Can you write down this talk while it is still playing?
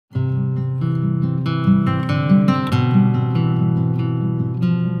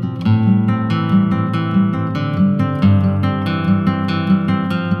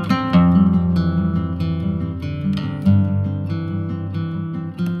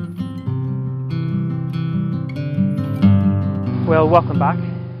Well, welcome back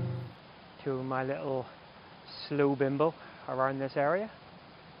to my little slow bimble around this area,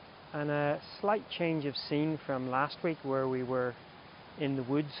 and a slight change of scene from last week where we were in the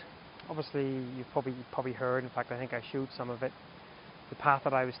woods. Obviously you've probably heard, in fact I think I showed some of it, the path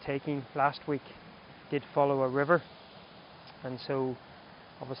that I was taking last week did follow a river, and so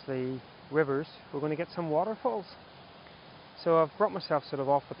obviously rivers, we're going to get some waterfalls. So I've brought myself sort of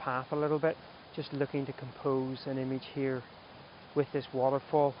off the path a little bit, just looking to compose an image here with this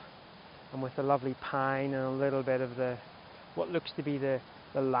waterfall and with the lovely pine and a little bit of the what looks to be the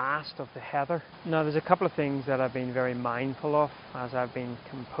last of the heather. Now there's a couple of things that I've been very mindful of as I've been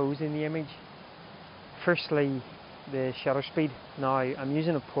composing the image. Firstly, the shutter speed. Now I'm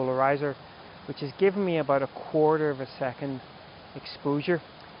using a polarizer which is giving me about 1/4 of a second exposure.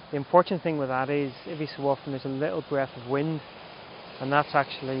 The unfortunate thing with that is every so often there's a little breath of wind, and that's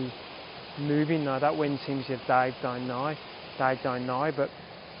actually moving. Now that wind seems to have died down now, but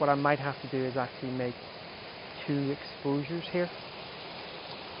what I might have to do is actually make 2 exposures here.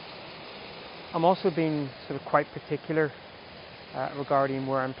 I'm also being sort of quite particular regarding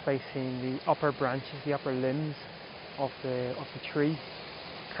where I'm placing the upper branches, the upper limbs of the tree,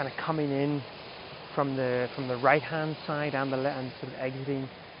 kind of coming in from the right hand side and sort of exiting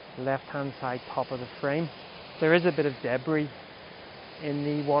the left hand side top of the frame. There is a bit of debris in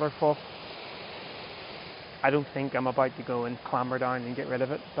the waterfall. I don't think I'm about to go and clamber down and get rid of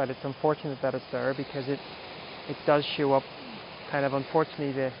it, but it's unfortunate that it's there because it does show up kind of,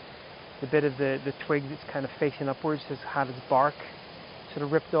 unfortunately the bit of the twig that's kind of facing upwards has had its bark sort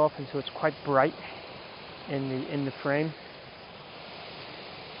of ripped off, and so it's quite bright in the frame.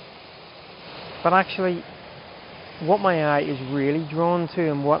 But actually what my eye is really drawn to,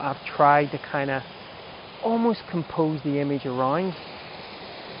 and what I've tried to kind of almost compose the image around,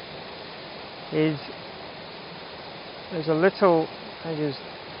 is there's a little, I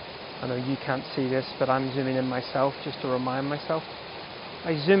know you can't see this, but I'm zooming in myself just to remind myself.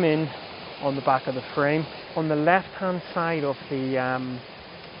 I zoom in on the back of the frame. On the left hand side of the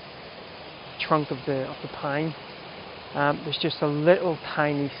trunk of the pine, there's just a little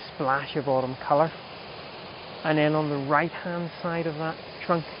tiny splash of autumn colour, and then on the right hand side of that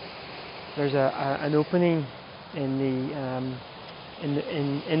trunk there's an opening in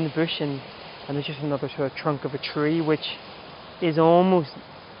the bush, and there's just another sort of trunk of a tree which is almost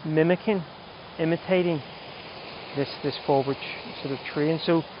imitating this forward sort of tree. And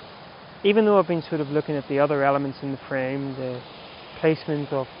so even though I've been sort of looking at the other elements in the frame, the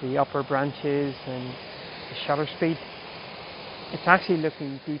placement of the upper branches and the shutter speed, it's actually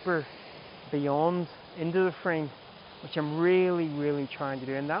looking deeper beyond into the frame, which I'm really trying to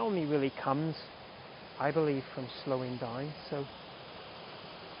do, and that only really comes, I believe, from slowing down. So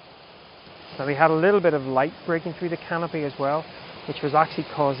now we had a little bit of light breaking through the canopy as well, which was actually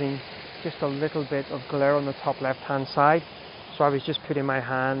causing just a little bit of glare on the top left hand side, so I was just putting my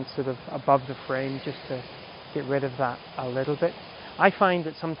hand sort of above the frame just to get rid of that a little bit. I find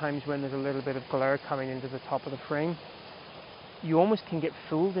that sometimes when there's a little bit of glare coming into the top of the frame, you almost can get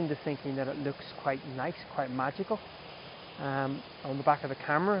fooled into thinking that it looks quite nice, quite magical on the back of the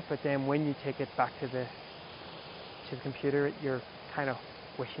camera, but then when you take it back to the computer, you're kind of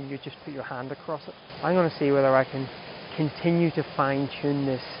wishing you just put your hand across it. I'm going to see whether I can continue to fine-tune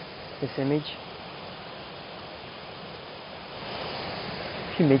this image.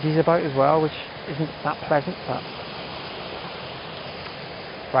 A few midges about as well, which isn't that pleasant, but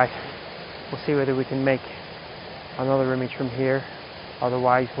right, we'll see whether we can make another image from here,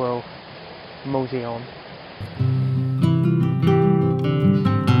 otherwise we'll mosey on.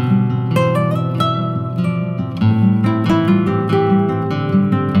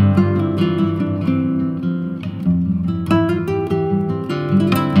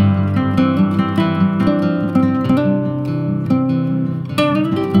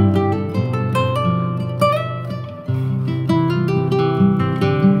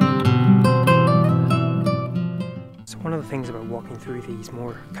 One of the things about walking through these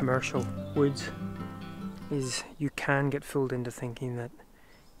more commercial woods is you can get fooled into thinking that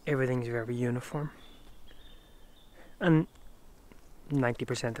everything's very uniform, and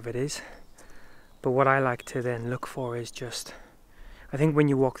 90% of it is. But what I like to then look for is just, I think when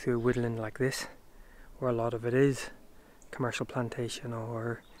you walk through a woodland like this, where a lot of it is commercial plantation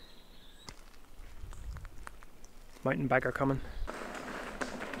or mountain biker coming.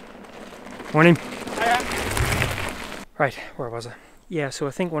 Morning. Right, where was I? Yeah, so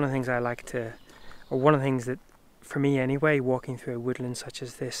I think one of the things I like to, or one of the things that, for me anyway, walking through a woodland such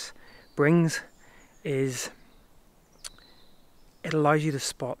as this brings, is it allows you to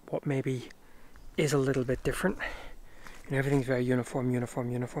spot what maybe is a little bit different. and everything's very uniform, and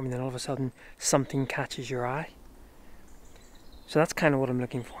then all of a sudden something catches your eye. So that's kind of what I'm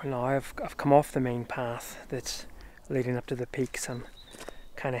looking for now. I've come off the main path that's leading up to the peaks. I'm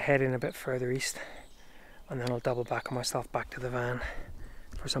kind of heading a bit further east, and then I'll double back on myself back to the van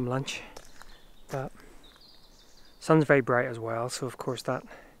for some lunch. But sun's very bright as well, so of course that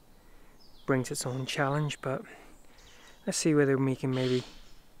brings its own challenge. But let's see whether we can maybe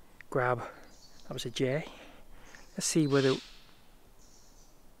grab, that was a jay. Let's see whether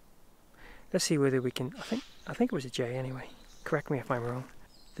we can, I think it was a jay anyway. Correct me if I'm wrong.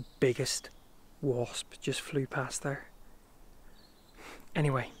 The biggest wasp just flew past there.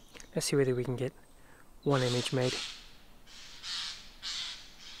 Anyway, let's see whether we can get one image made.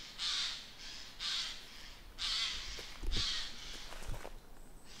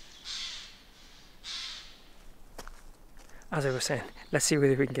 As I was saying, let's see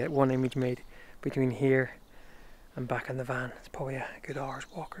whether we can get one image made between here and back in the van. It's probably a good hour's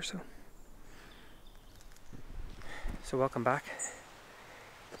walk or so. So welcome back.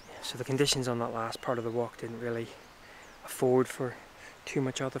 So the conditions on that last part of the walk didn't really afford for too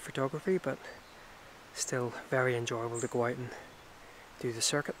much other photography, but still very enjoyable to go out and do the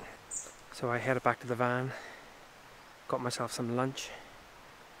circuit. So I headed back to the van, got myself some lunch,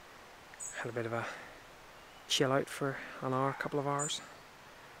 had a bit of a chill out for an hour, couple of hours,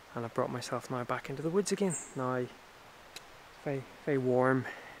 and I've brought myself now back into the woods again. Now very, very warm,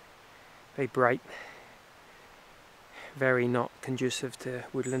 very bright, very not conducive to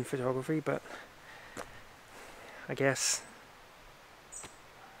woodland photography, but I guess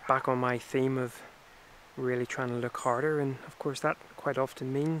back on my theme of really trying to look harder, and of course that quite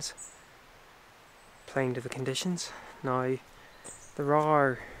often means playing to the conditions. Now there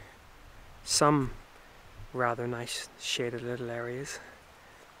are some rather nice shaded little areas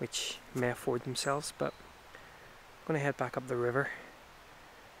which may afford themselves, but I'm going to head back up the river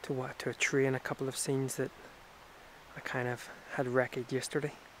to a tree and a couple of scenes that I kind of had wrecked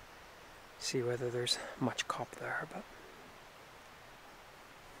yesterday. See whether there's much cop there,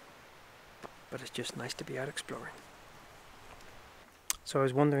 but it's just nice to be out exploring. So I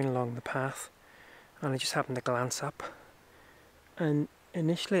was wandering along the path and I just happened to glance up, and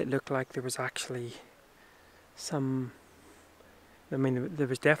initially it looked like there was actually some, there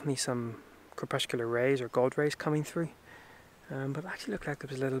was definitely some crepuscular rays or gold rays coming through, but it actually looked like there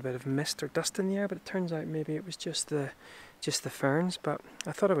was a little bit of mist or dust in the air, but it turns out maybe it was just the ferns. But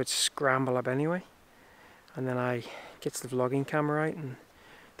I thought I would scramble up anyway, and then I gets the vlogging camera out and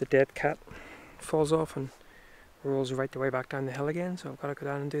the dead cat falls off and rolls right the way back down the hill again, so I've got to go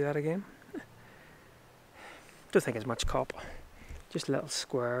down and do that again. Don't think it's much cop, just a little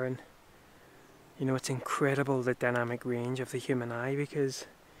square. And you know, it's incredible the dynamic range of the human eye, because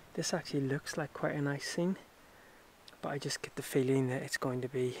this actually looks like quite a nice scene, but I just get the feeling that it's going to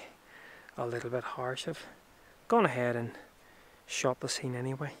be a little bit harsh. I've gone ahead and shot the scene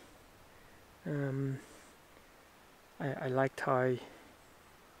anyway. I liked how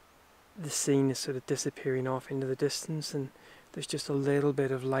the scene is sort of disappearing off into the distance, and there's just a little bit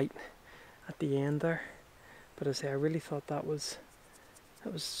of light at the end there. But as I say, I really thought that was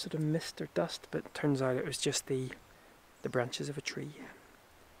sort of mist or dust, but it turns out it was just the branches of a tree.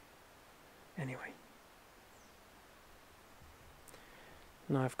 Anyway,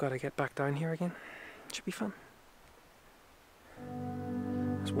 now I've got to get back down here again. It should be fun.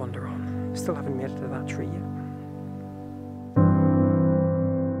 Let's wander on. Still haven't made it to that tree yet.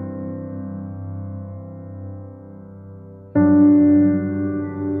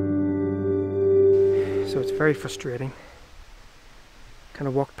 So it's very frustrating. Kind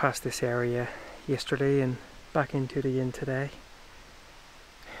of walked past this area yesterday and back into it again today.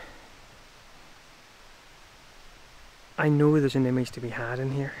 I know there's an image to be had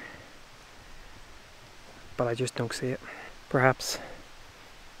in here, but I just don't see it. Perhaps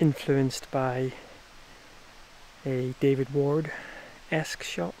influenced by a David Ward-esque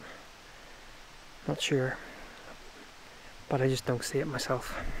shot. Not sure, but I just don't see it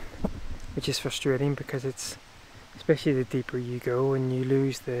myself, which is frustrating, because it's, especially the deeper you go and you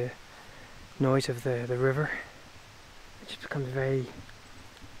lose the noise of the river, it just becomes very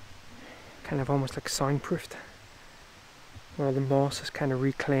kind of almost like soundproofed, where the moss has kind of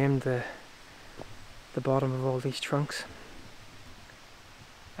reclaimed the bottom of all these trunks.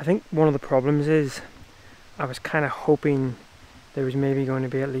 I think one of the problems is I was kind of hoping there was maybe going to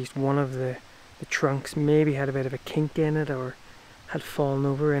be at least one of the trunks maybe had a bit of a kink in it, or had fallen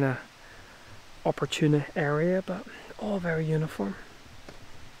over in a opportune area, but all very uniform.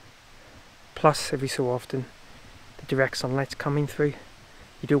 Plus, every so often the direct sunlight's coming through.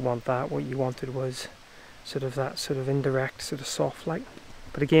 You don't want that. What you wanted was sort of that sort of indirect sort of soft light.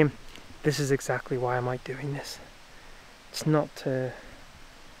 But again, this is exactly why am I doing this. It's not to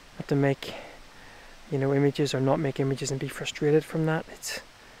make, you know, images, or not make images and be frustrated from that. It's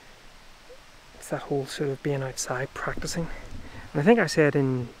that whole sort of being outside practicing. And I think I said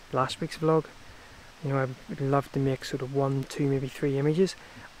in last week's vlog, you know, I'd love to make sort of 1, 2, maybe 3 images.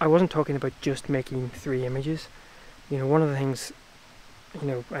 I wasn't talking about just making 3 images. You know, one of the things, you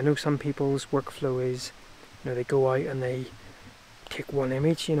know, I know some people's workflow is, you know, they go out and they take 1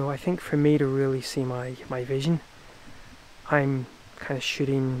 image. You know, I think for me to really see my vision, I'm kind of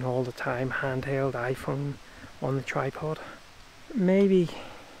shooting all the time, handheld, iPhone on the tripod. Maybe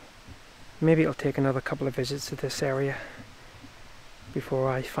it'll take another couple of visits to this area before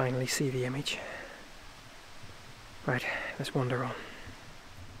I finally see the image. Right, let's wander on.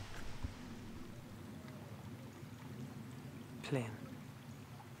 Plane.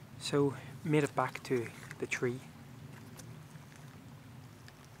 So, made it back to the tree.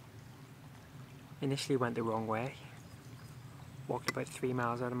 Initially went the wrong way. Walked about 3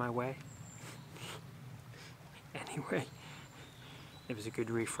 miles out of my way. Anyway, it was a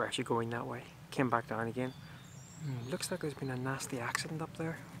good refresher going that way. Came back down again. Looks like there's been a nasty accident up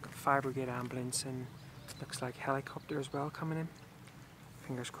there. Got fire brigade ambulance and looks like helicopter as well coming in.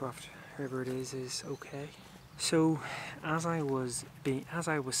 Fingers crossed whoever it is okay. So as I was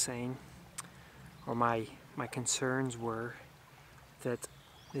saying, or my concerns were that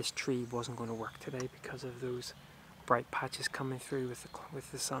this tree wasn't going to work today because of those bright patches coming through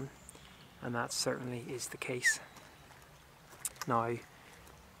with the sun, and that certainly is the case. Now,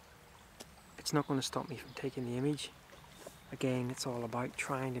 it's not going to stop me from taking the image. Again, it's all about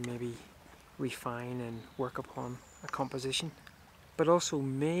trying to maybe refine and work upon a composition, but also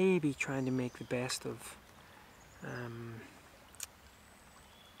maybe trying to make the best of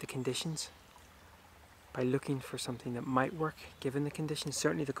the conditions by looking for something that might work given the conditions.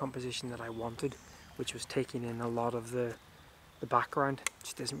 Certainly the composition that I wanted, which was taking in a lot of the background,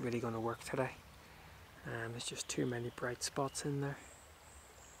 just isn't really going to work today. There's just too many bright spots in there.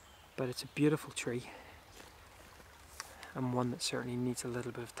 But it's a beautiful tree, and one that certainly needs a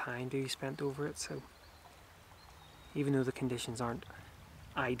little bit of time to be spent over it. So even though the conditions aren't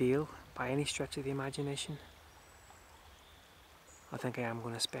ideal by any stretch of the imagination, I think I am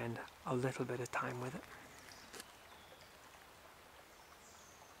going to spend a little bit of time with it.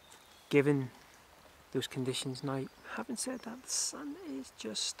 Given those conditions now, having said that, the sun is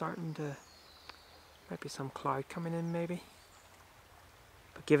just starting to, might be some cloud coming in maybe.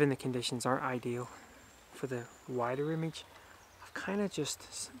 But given the conditions aren't ideal for the wider image, I've kind of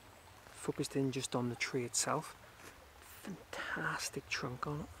just focused in just on the tree itself. Fantastic trunk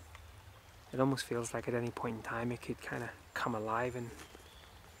on it. It almost feels like at any point in time it could kind of come alive and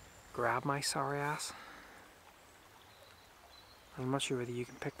grab my sorry ass. I'm not sure whether you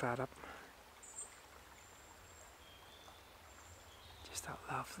can pick that up. Just that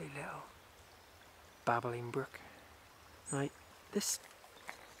lovely little babbling brook. Now, this,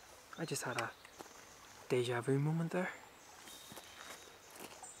 I just had a deja vu moment there.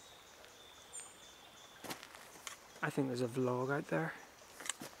 I think there's a vlog out there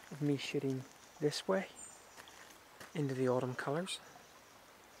of me shooting this way into the autumn colours.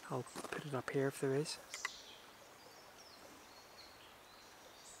 I'll put it up here if there is.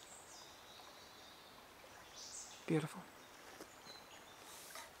 Beautiful.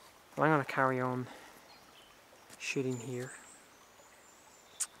 Well, I'm going to carry on shooting here.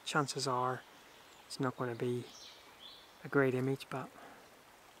 Chances are it's not going to be a great image, but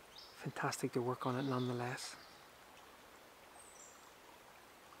fantastic to work on it nonetheless.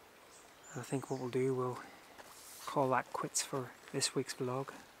 And I think what we'll do, we'll call that quits for this week's vlog.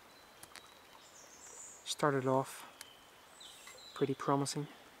 Started off pretty promising,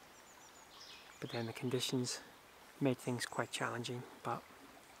 but then the conditions made things quite challenging, but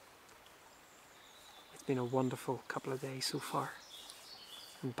it's been a wonderful couple of days so far.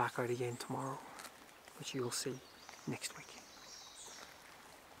 I'm back out again tomorrow, which you'll see next week.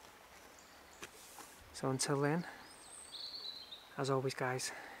 So until then, as always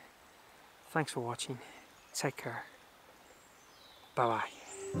guys, thanks for watching, take care, bye bye.